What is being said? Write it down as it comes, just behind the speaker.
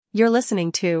You're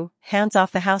listening to Hands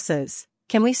Off the Houses,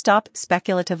 Can We Stop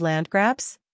Speculative Land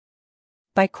Grabs?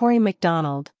 By Corey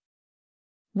McDonald.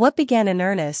 What began in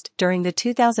earnest during the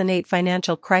 2008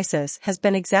 financial crisis has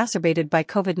been exacerbated by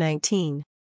COVID-19.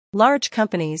 Large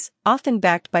companies, often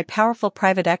backed by powerful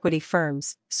private equity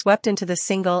firms, swept into the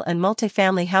single and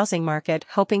multifamily housing market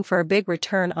hoping for a big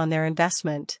return on their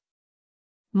investment.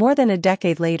 More than a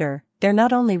decade later, they're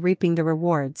not only reaping the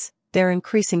rewards, they're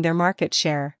increasing their market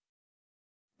share.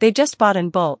 They just bought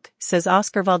in bulk, says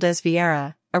Oscar Valdez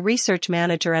Vieira, a research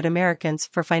manager at Americans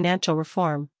for Financial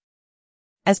Reform.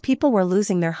 As people were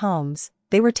losing their homes,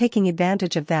 they were taking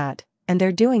advantage of that, and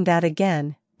they're doing that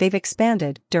again. They've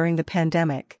expanded during the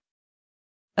pandemic.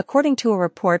 According to a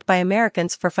report by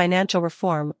Americans for Financial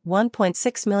Reform,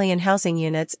 1.6 million housing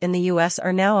units in the U.S.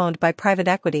 are now owned by private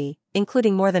equity,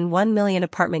 including more than 1 million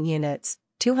apartment units,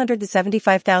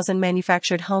 275,000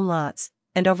 manufactured home lots,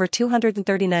 and over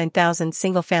 239,000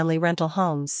 single-family rental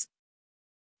homes.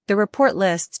 The report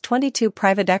lists 22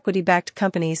 private equity-backed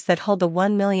companies that hold the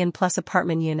 1 million-plus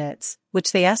apartment units,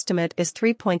 which they estimate is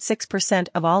 3.6%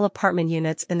 of all apartment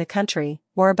units in the country,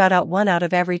 or about 1 out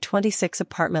of every 26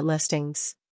 apartment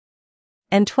listings.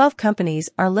 And 12 companies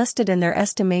are listed in their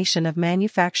estimation of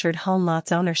manufactured home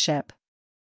lots ownership.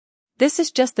 This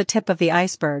is just the tip of the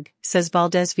iceberg, says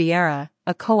Valdez Vieira,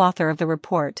 a co-author of the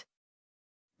report.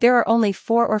 There are only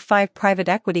 4 or 5 private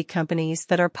equity companies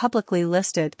that are publicly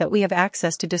listed that we have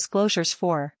access to disclosures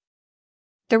for.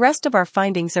 The rest of our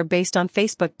findings are based on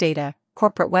Facebook data,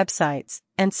 corporate websites,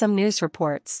 and some news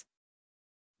reports.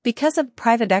 Because of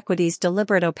private equity's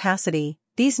deliberate opacity,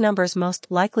 these numbers most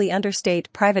likely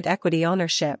understate private equity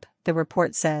ownership, the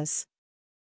report says.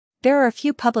 There are a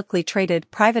few publicly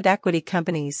traded private equity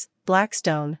companies,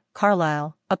 Blackstone,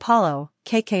 Carlyle, Apollo,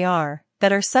 KKR,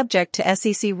 that are subject to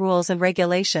SEC rules and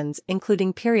regulations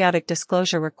including periodic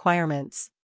disclosure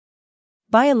requirements.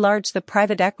 By and large, the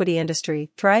private equity industry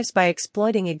thrives by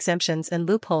exploiting exemptions and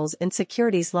loopholes in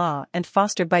securities law and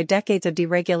fostered by decades of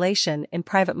deregulation in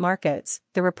private markets,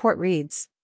 the report reads.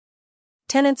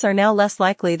 Tenants are now less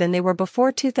likely than they were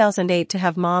before 2008 to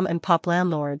have mom-and-pop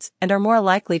landlords and are more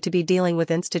likely to be dealing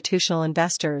with institutional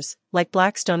investors, like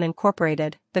Blackstone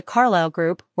Incorporated, the Carlyle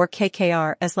Group, or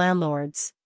KKR as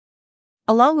landlords.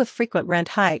 Along with frequent rent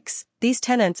hikes, these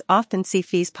tenants often see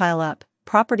fees pile up,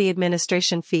 property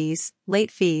administration fees,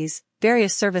 late fees,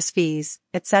 various service fees,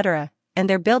 etc., and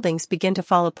their buildings begin to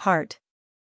fall apart.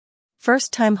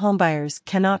 First-time homebuyers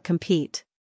cannot compete.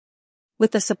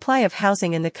 With the supply of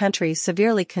housing in the country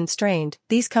severely constrained,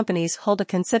 these companies hold a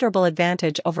considerable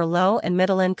advantage over low- and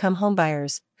middle-income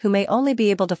homebuyers, who may only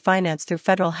be able to finance through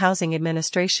Federal Housing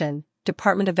Administration,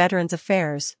 Department of Veterans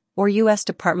Affairs, or U.S.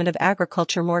 Department of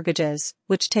Agriculture mortgages,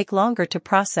 which take longer to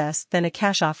process than a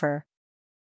cash offer.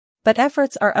 But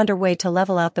efforts are underway to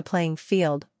level out the playing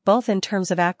field, both in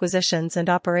terms of acquisitions and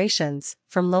operations,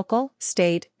 from local,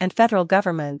 state, and federal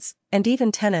governments, and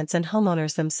even tenants and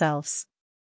homeowners themselves.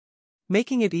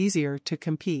 Making it easier to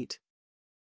compete.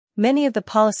 Many of the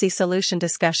policy solution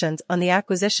discussions on the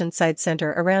acquisition side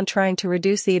center around trying to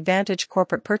reduce the advantage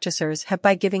corporate purchasers have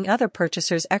by giving other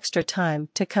purchasers extra time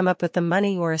to come up with the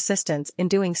money or assistance in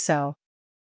doing so.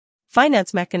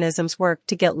 Finance mechanisms work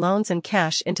to get loans and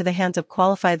cash into the hands of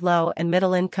qualified low- and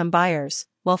middle-income buyers,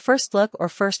 while first look or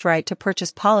first right to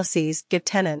purchase policies give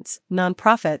tenants,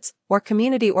 nonprofits, or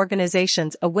community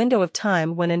organizations a window of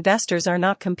time when investors are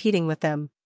not competing with them.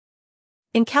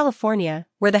 In California,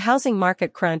 where the housing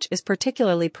market crunch is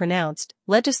particularly pronounced,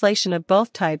 legislation of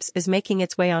both types is making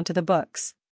its way onto the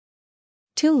books.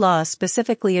 2 laws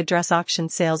specifically address auction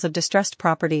sales of distressed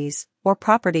properties, or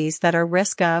properties that are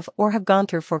risk of or have gone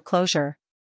through foreclosure.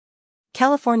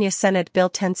 California Senate Bill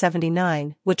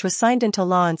 1079, which was signed into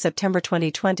law in September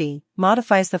 2020,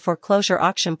 modifies the foreclosure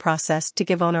auction process to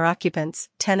give owner-occupants,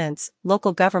 tenants,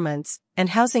 local governments, and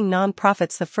housing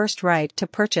nonprofits the first right to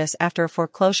purchase after a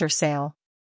foreclosure sale.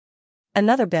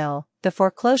 Another bill, the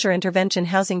Foreclosure Intervention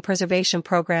Housing Preservation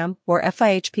Program, or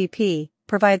FIHPP,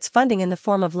 provides funding in the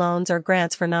form of loans or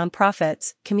grants for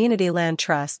nonprofits, community land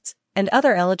trusts, and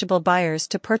other eligible buyers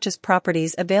to purchase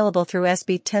properties available through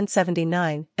SB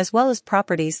 1079, as well as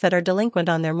properties that are delinquent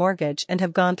on their mortgage and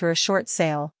have gone through a short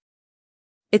sale.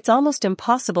 It's almost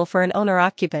impossible for an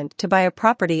owner-occupant to buy a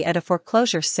property at a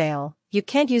foreclosure sale. You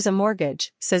can't use a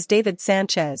mortgage, says David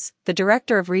Sanchez, the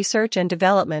Director of Research and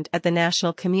Development at the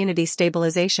National Community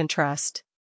Stabilization Trust.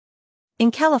 In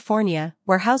California,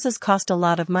 where houses cost a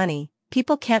lot of money,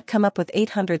 people can't come up with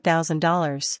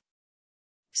 $800,000.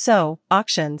 So,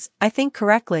 auctions, I think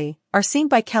correctly, are seen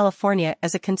by California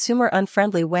as a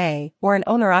consumer-unfriendly way or an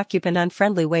owner-occupant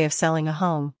unfriendly way of selling a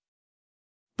home.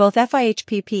 Both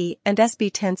FIHPP and SB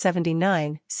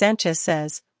 1079, Sanchez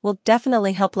says, will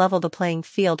definitely help level the playing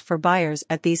field for buyers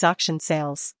at these auction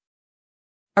sales.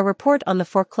 A report on the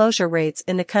foreclosure rates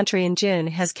in the country in June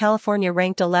has California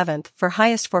ranked 11th for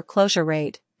highest foreclosure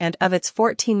rate, and of its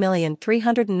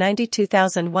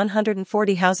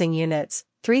 14,392,140 housing units,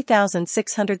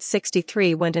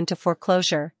 3,663 went into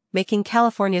foreclosure, making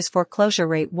California's foreclosure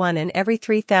rate 1 in every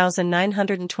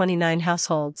 3,929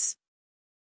 households.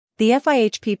 The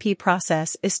FIHPP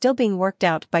process is still being worked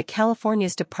out by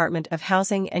California's Department of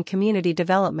Housing and Community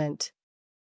Development.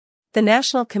 The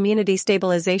National Community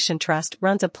Stabilization Trust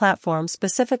runs a platform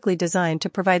specifically designed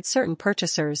to provide certain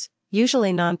purchasers,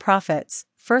 usually nonprofits,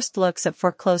 first looks at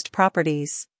foreclosed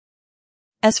properties.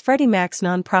 As Freddie Mac's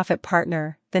nonprofit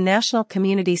partner, the National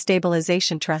Community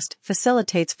Stabilization Trust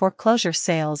facilitates foreclosure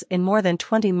sales in more than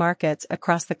 20 markets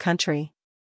across the country.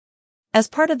 As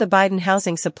part of the Biden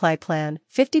housing supply plan,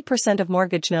 50% of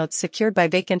mortgage notes secured by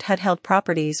vacant HUD-held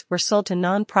properties were sold to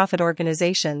nonprofit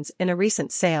organizations in a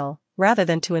recent sale, rather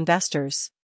than to investors.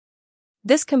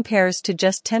 This compares to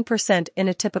just 10% in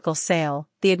a typical sale,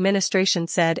 the administration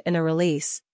said in a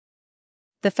release.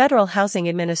 The Federal Housing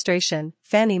Administration,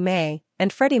 Fannie Mae,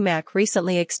 and Freddie Mac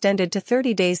recently extended to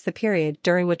 30 days the period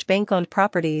during which bank-owned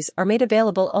properties are made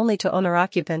available only to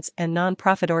owner-occupants and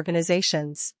nonprofit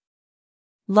organizations.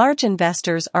 Large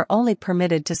investors are only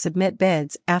permitted to submit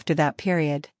bids after that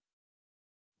period.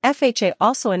 FHA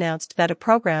also announced that a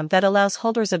program that allows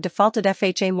holders of defaulted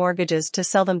FHA mortgages to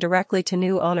sell them directly to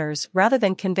new owners rather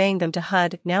than conveying them to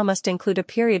HUD now must include a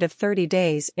period of 30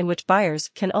 days in which buyers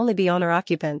can only be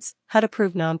owner-occupants,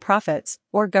 HUD-approved nonprofits,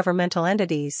 or governmental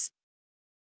entities.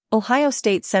 Ohio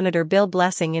State Senator Bill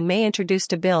Blessing in May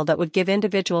introduced a bill that would give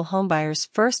individual homebuyers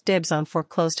first dibs on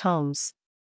foreclosed homes.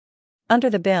 Under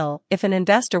the bill, if an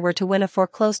investor were to win a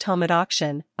foreclosed home at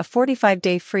auction, a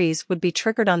 45-day freeze would be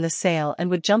triggered on the sale and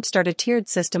would jumpstart a tiered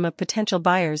system of potential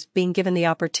buyers being given the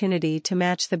opportunity to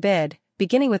match the bid,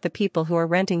 beginning with the people who are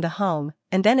renting the home,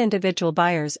 and then individual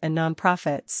buyers and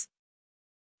nonprofits.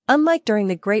 Unlike during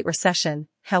the Great Recession,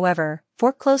 however,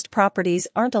 foreclosed properties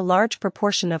aren't a large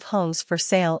proportion of homes for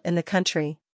sale in the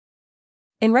country.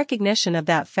 In recognition of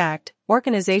that fact,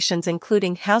 organizations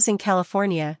including Housing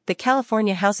California, the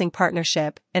California Housing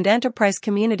Partnership, and Enterprise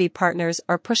Community Partners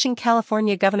are pushing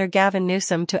California Governor Gavin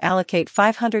Newsom to allocate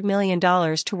 $500 million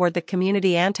toward the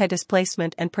Community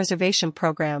Anti-Displacement and Preservation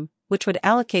Program, which would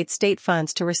allocate state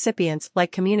funds to recipients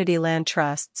like community land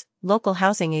trusts, local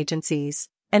housing agencies,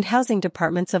 and housing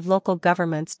departments of local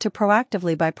governments to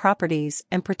proactively buy properties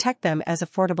and protect them as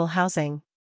affordable housing.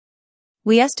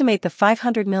 We estimate the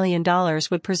 $500 million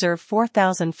would preserve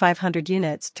 4,500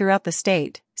 units throughout the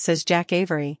state, says Jack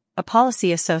Avery, a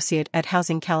policy associate at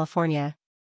Housing California.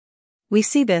 We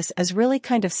see this as really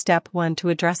kind of step one to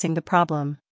addressing the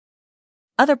problem.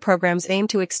 Other programs aim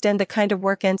to extend the kind of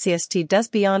work NCST does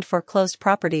beyond foreclosed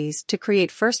properties to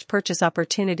create first purchase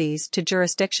opportunities to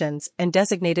jurisdictions and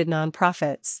designated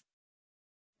nonprofits.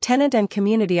 Tenant and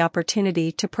Community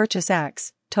Opportunity to Purchase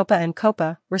Acts, TOPA and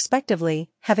COPA, respectively,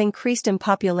 have increased in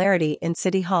popularity in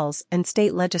city halls and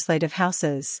state legislative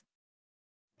houses.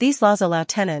 These laws allow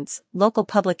tenants, local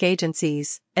public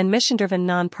agencies, and mission-driven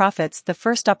nonprofits the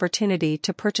first opportunity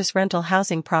to purchase rental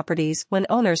housing properties when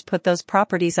owners put those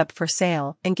properties up for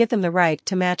sale and give them the right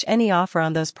to match any offer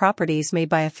on those properties made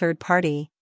by a third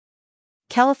party.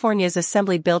 California's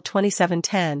Assembly Bill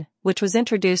 2710, which was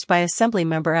introduced by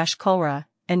Assemblymember Ash Kolra,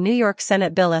 and New York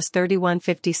Senate Bill S.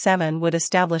 3157 would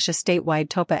establish a statewide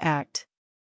TOPA Act.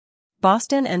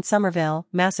 Boston and Somerville,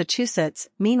 Massachusetts,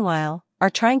 meanwhile, are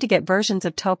trying to get versions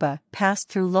of TOPA passed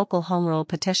through local home rule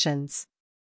petitions.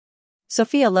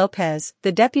 Sofia Lopez,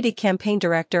 the deputy campaign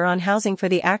director on housing for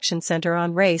the Action Center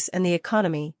on Race and the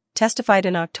Economy, testified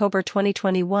in October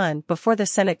 2021 before the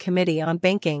Senate Committee on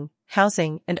Banking,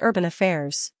 Housing, and Urban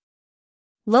Affairs.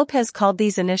 Lopez called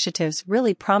these initiatives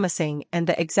really promising and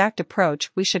the exact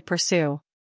approach we should pursue.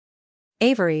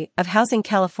 Avery, of Housing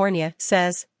California,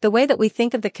 says, the way that we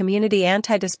think of the Community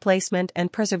Anti-Displacement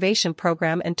and Preservation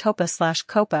Program and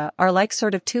TOPA/COPA are like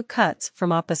sort of two cuts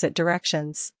from opposite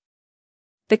directions.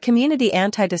 The Community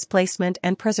Anti-Displacement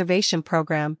and Preservation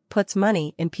Program puts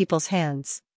money in people's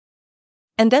hands.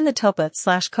 And then the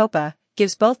TOPA/COPA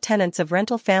gives both tenants of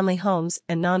rental family homes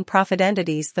and nonprofit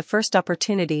entities the first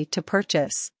opportunity to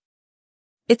purchase.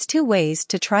 It's two ways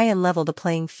to try and level the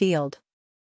playing field.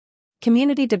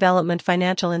 Community Development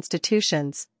Financial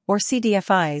Institutions, or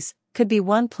CDFIs, could be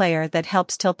one player that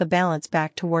helps tilt the balance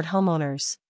back toward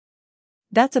homeowners.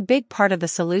 That's a big part of the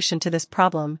solution to this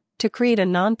problem, to create a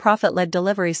non-profit-led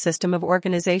delivery system of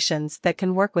organizations that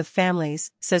can work with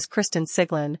families, says Kristen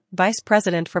Siglin, Vice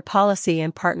President for Policy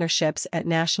and Partnerships at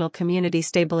National Community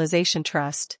Stabilization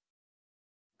Trust.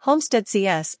 Homestead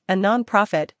CS, a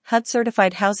non-profit,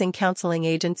 HUD-certified housing counseling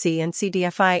agency and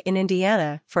CDFI in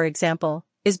Indiana, for example,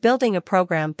 is building a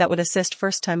program that would assist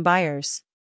first-time buyers.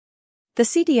 The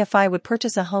CDFI would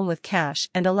purchase a home with cash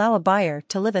and allow a buyer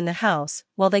to live in the house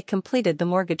while they completed the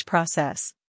mortgage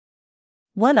process.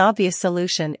 One obvious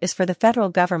solution is for the federal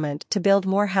government to build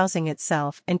more housing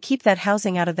itself and keep that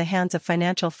housing out of the hands of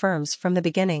financial firms from the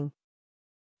beginning.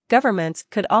 Governments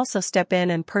could also step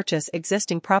in and purchase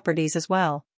existing properties as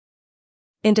well.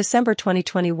 In December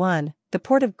 2021, the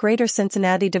Port of Greater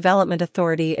Cincinnati Development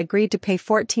Authority agreed to pay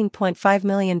 $14.5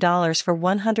 million for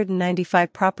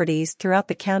 195 properties throughout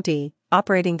the county,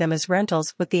 operating them as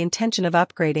rentals with the intention of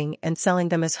upgrading and selling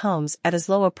them as homes at as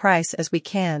low a price as we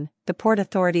can, the Port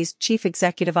Authority's Chief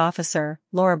Executive Officer,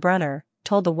 Laura Brunner,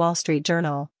 told the Wall Street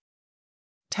Journal.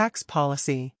 Tax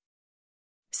policy.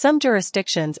 Some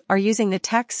jurisdictions are using the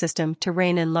tax system to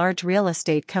rein in large real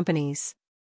estate companies.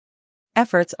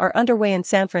 Efforts are underway in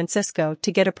San Francisco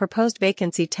to get a proposed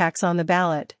vacancy tax on the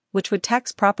ballot, which would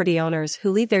tax property owners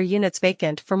who leave their units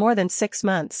vacant for more than 6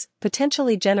 months,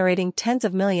 potentially generating tens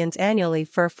of millions annually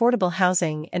for affordable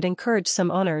housing and encourage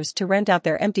some owners to rent out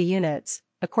their empty units,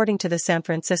 according to the San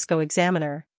Francisco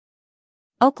Examiner.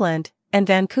 Oakland and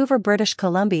Vancouver, British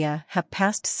Columbia, have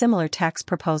passed similar tax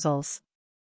proposals.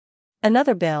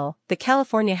 Another bill, the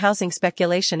California Housing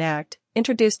Speculation Act,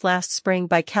 introduced last spring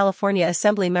by California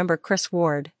Assemblymember Chris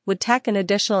Ward, would tack an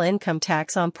additional income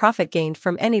tax on profit gained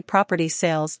from any property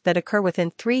sales that occur within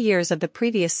 3 years of the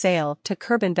previous sale to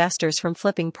curb investors from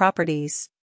flipping properties.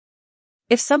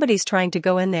 If somebody's trying to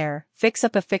go in there, fix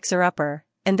up a fixer-upper,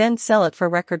 and then sell it for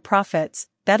record profits,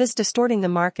 that is distorting the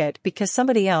market because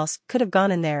somebody else could have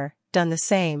gone in there, done the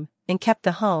same, and kept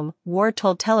the home, Ward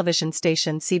told television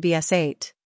station CBS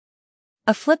 8.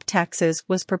 A flip taxes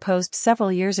was proposed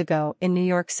several years ago in New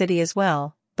York City as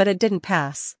well, but it didn't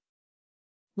pass.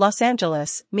 Los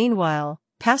Angeles, meanwhile,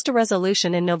 passed a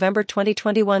resolution in November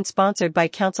 2021 sponsored by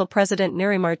Council President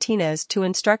Nuri Martinez to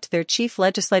instruct their chief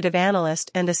legislative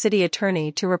analyst and the city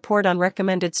attorney to report on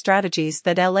recommended strategies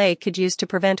that LA could use to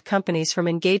prevent companies from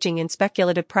engaging in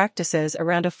speculative practices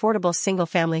around affordable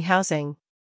single-family housing.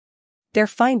 Their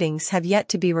findings have yet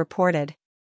to be reported.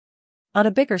 On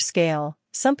a bigger scale,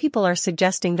 some people are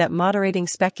suggesting that moderating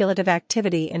speculative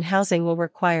activity in housing will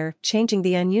require changing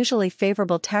the unusually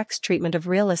favorable tax treatment of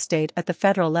real estate at the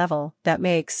federal level that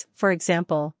makes, for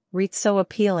example, REITs so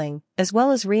appealing, as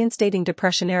well as reinstating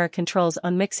Depression-era controls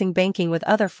on mixing banking with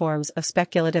other forms of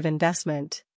speculative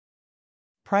investment.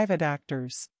 Private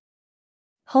actors.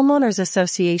 Homeowners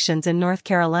associations in North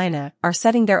Carolina are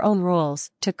setting their own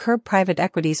rules to curb private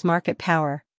equity's market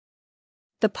power.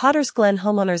 The Potters Glen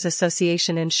Homeowners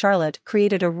Association in Charlotte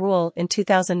created a rule in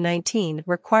 2019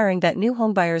 requiring that new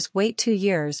homebuyers wait 2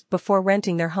 years before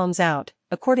renting their homes out,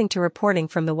 according to reporting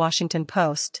from the Washington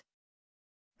Post.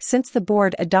 Since the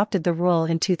board adopted the rule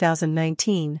in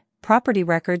 2019, property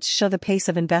records show the pace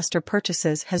of investor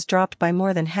purchases has dropped by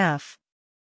more than half.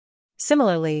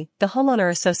 Similarly, the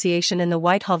Homeowner Association in the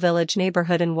Whitehall Village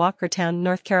neighborhood in Walkertown,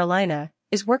 North Carolina,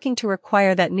 is working to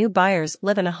require that new buyers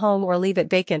live in a home or leave it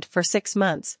vacant for 6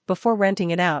 months before renting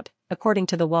it out, according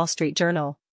to the Wall Street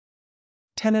Journal.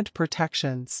 Tenant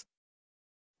protections.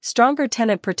 Stronger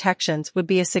tenant protections would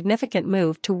be a significant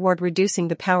move toward reducing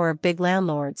the power of big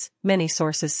landlords, many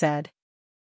sources said.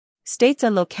 States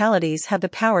and localities have the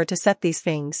power to set these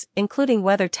things, including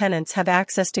whether tenants have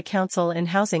access to counsel in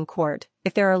housing court,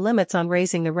 if there are limits on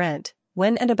raising the rent,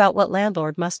 when and about what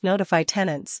landlord must notify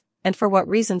tenants, and for what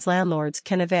reasons landlords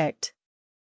can evict.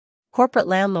 Corporate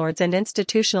landlords and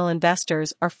institutional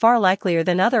investors are far likelier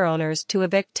than other owners to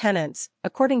evict tenants,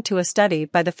 according to a study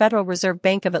by the Federal Reserve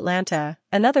Bank of Atlanta.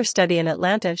 Another study in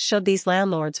Atlanta showed these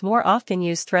landlords more often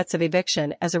use threats of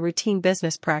eviction as a routine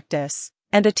business practice.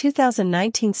 And a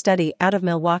 2019 study out of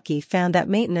Milwaukee found that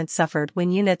maintenance suffered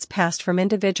when units passed from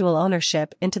individual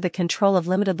ownership into the control of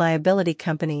limited liability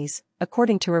companies,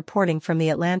 according to reporting from The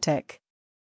Atlantic.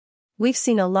 We've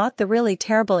seen a lot the really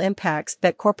terrible impacts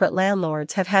that corporate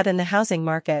landlords have had in the housing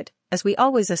market, as we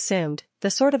always assumed,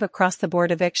 the sort of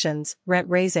across-the-board evictions, rent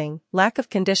raising, lack of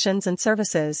conditions and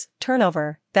services,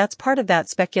 turnover, that's part of that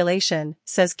speculation,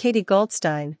 says Katie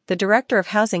Goldstein, the director of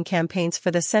housing campaigns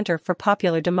for the Center for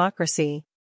Popular Democracy.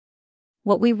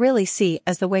 What we really see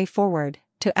as the way forward,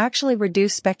 to actually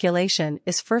reduce speculation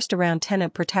is first around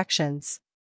tenant protections.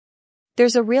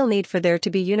 There's a real need for there to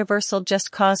be universal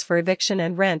just cause for eviction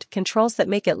and rent controls that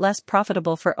make it less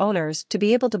profitable for owners to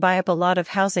be able to buy up a lot of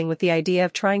housing with the idea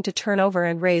of trying to turn over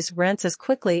and raise rents as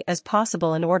quickly as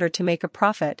possible in order to make a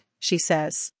profit, she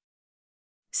says.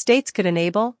 States could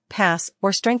enable, pass,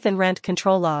 or strengthen rent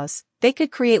control laws. They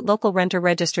could create local renter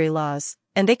registry laws,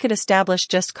 and they could establish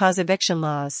just cause eviction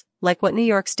laws, like what New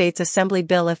York State's Assembly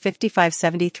Bill of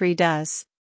 5573 does.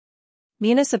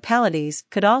 Municipalities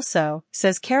could also,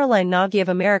 says Caroline Nagy of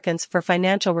Americans for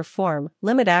Financial Reform,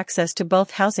 limit access to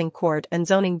both housing court and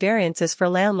zoning variances for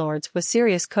landlords with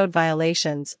serious code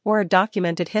violations or a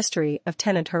documented history of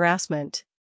tenant harassment.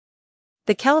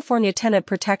 The California Tenant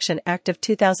Protection Act of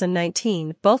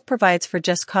 2019 both provides for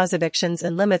just cause evictions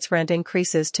and limits rent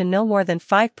increases to no more than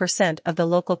 5% of the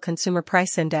local consumer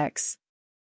price index.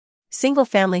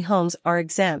 Single-family homes are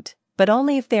exempt, but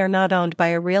only if they are not owned by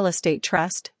a real estate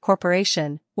trust,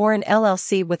 corporation, or an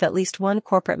LLC with at least one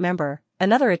corporate member,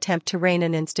 another attempt to rein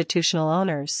in institutional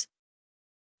owners.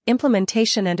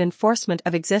 Implementation and enforcement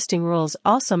of existing rules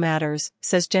also matters,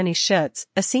 says Jenny Schutz,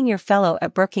 a senior fellow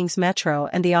at Brookings Metro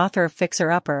and the author of Fixer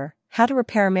Upper, How to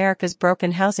Repair America's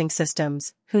Broken Housing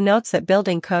Systems, who notes that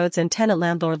building codes and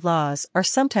tenant-landlord laws are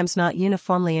sometimes not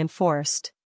uniformly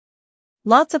enforced.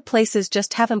 Lots of places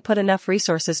just haven't put enough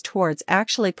resources towards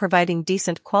actually providing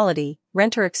decent quality,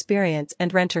 renter experience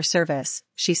and renter service,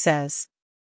 she says.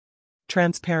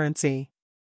 Transparency.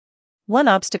 One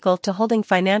obstacle to holding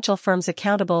financial firms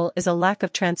accountable is a lack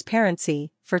of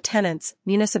transparency for tenants,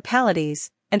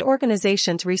 municipalities, and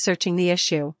organizations researching the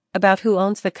issue about who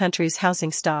owns the country's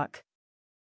housing stock.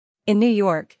 In New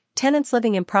York, tenants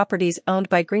living in properties owned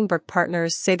by Greenberg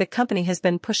Partners say the company has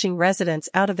been pushing residents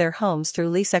out of their homes through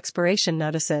lease expiration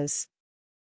notices.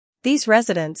 These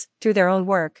residents, through their own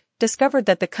work, discovered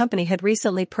that the company had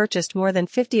recently purchased more than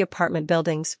 50 apartment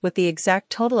buildings with the exact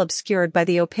total obscured by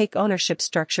the opaque ownership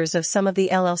structures of some of the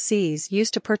LLCs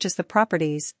used to purchase the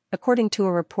properties, according to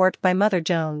a report by Mother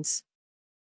Jones.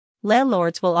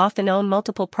 Landlords will often own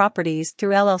multiple properties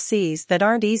through LLCs that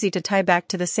aren't easy to tie back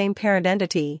to the same parent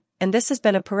entity, and this has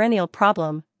been a perennial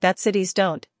problem, that cities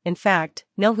don't, in fact,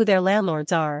 know who their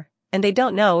landlords are. And they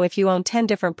don't know if you own 10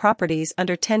 different properties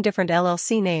under 10 different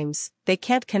LLC names, they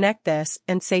can't connect this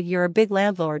and say you're a big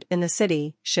landlord in the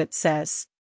city, Schutz says.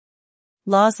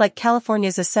 Laws like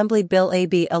California's Assembly Bill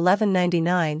AB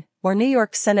 1199, or New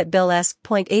York Senate Bill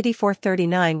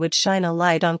S.8439 would shine a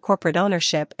light on corporate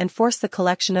ownership and force the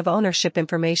collection of ownership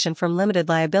information from limited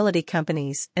liability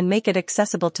companies and make it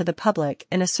accessible to the public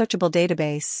in a searchable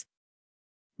database.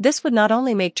 This would not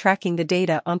only make tracking the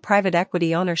data on private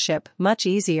equity ownership much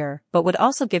easier, but would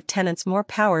also give tenants more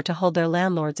power to hold their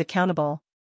landlords accountable.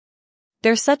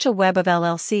 There's such a web of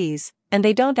LLCs, and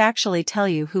they don't actually tell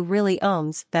you who really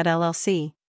owns that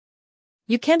LLC.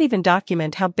 You can't even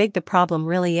document how big the problem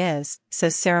really is,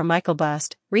 says Sarah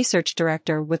Michaelbust, research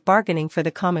director with Bargaining for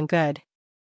the Common Good.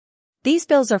 These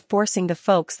bills are forcing the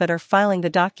folks that are filing the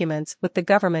documents with the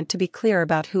government to be clear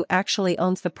about who actually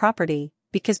owns the property,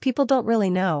 because people don't really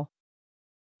know.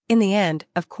 In the end,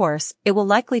 of course, it will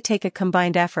likely take a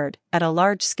combined effort, at a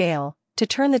large scale, to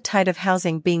turn the tide of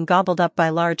housing being gobbled up by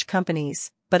large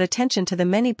companies, but attention to the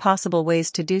many possible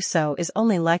ways to do so is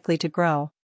only likely to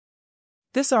grow.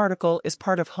 This article is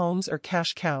part of Homes or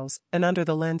Cash Cows, and Under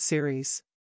the Lens series.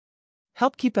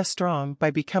 Help keep us strong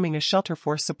by becoming a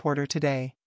Shelterforce supporter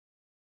today.